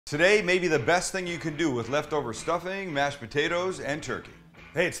Today may be the best thing you can do with leftover stuffing, mashed potatoes, and turkey.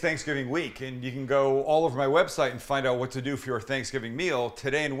 Hey, it's Thanksgiving week, and you can go all over my website and find out what to do for your Thanksgiving meal.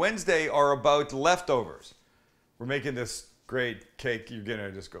 Today and Wednesday are about leftovers. We're making this great cake. You're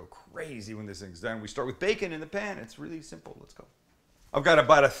gonna just go crazy when this thing's done. We start with bacon in the pan. It's really simple. Let's go. I've got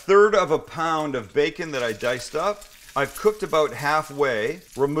about 1/3 of a pound of bacon that I diced up. I've cooked about halfway,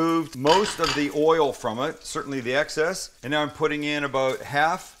 removed most of the oil from it, certainly the excess, and now I'm putting in about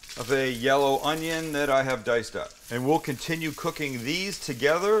half of a yellow onion that I have diced up. And we'll continue cooking these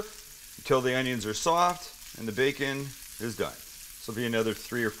together until the onions are soft and the bacon is done. This will be another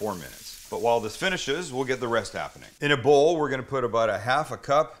 3 or 4 minutes. But while this finishes, we'll get the rest happening. In a bowl, we're gonna put about 1/2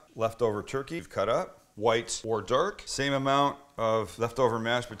 cup leftover turkey cut up, white or dark, same amount of leftover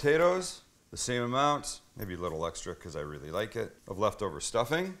mashed potatoes, the same amount, maybe a little extra because I really like it, of leftover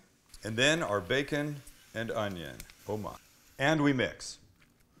stuffing, and then our bacon and onion. Oh my. And we mix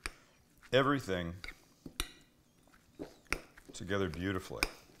everything together beautifully.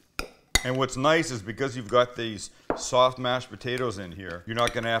 And what's nice is because you've got these soft mashed potatoes in here, you're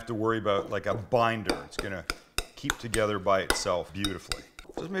not gonna have to worry about like a binder. It's gonna keep together by itself beautifully.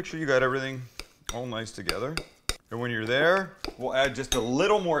 Just make sure you got everything all nice together. And when you're there, we'll add just a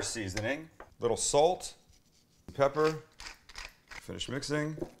little more seasoning, a little salt, pepper, finish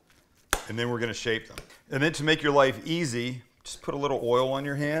mixing, and then we're gonna shape them. And then to make your life easy, just put a little oil on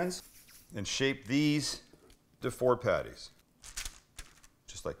your hands and shape these to 4 patties.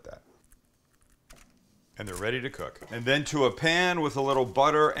 Just like that. And they're ready to cook. And then to a pan with a little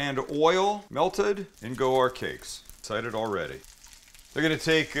butter and oil melted, and go our cakes. Excited already. They're gonna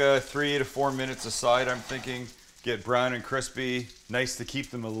take 3 to 4 minutes aside, I'm thinking. Get brown and crispy. Nice to keep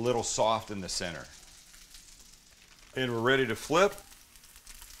them a little soft in the center. And we're ready to flip.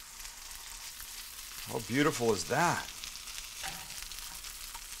 How beautiful is that?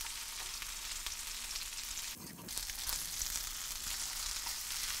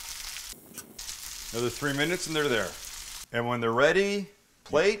 Another 3 minutes and they're there. And when they're ready,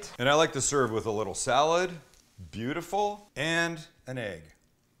 plate. And I like to serve with a little salad. Beautiful. And an egg.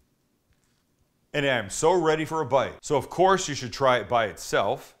 And I'm so ready for a bite. So of course you should try it by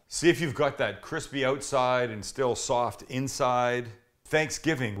itself. See if you've got that crispy outside and still soft inside.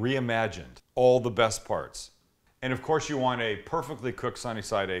 Thanksgiving reimagined. All the best parts. And of course you want a perfectly cooked sunny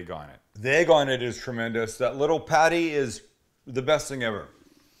side egg on it. The egg on it is tremendous. That little patty is the best thing ever.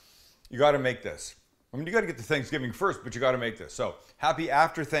 You gotta make this. I mean, you gotta get to Thanksgiving first, but you gotta make this. So happy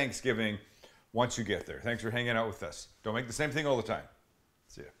after Thanksgiving once you get there. Thanks for hanging out with us. Don't make the same thing all the time.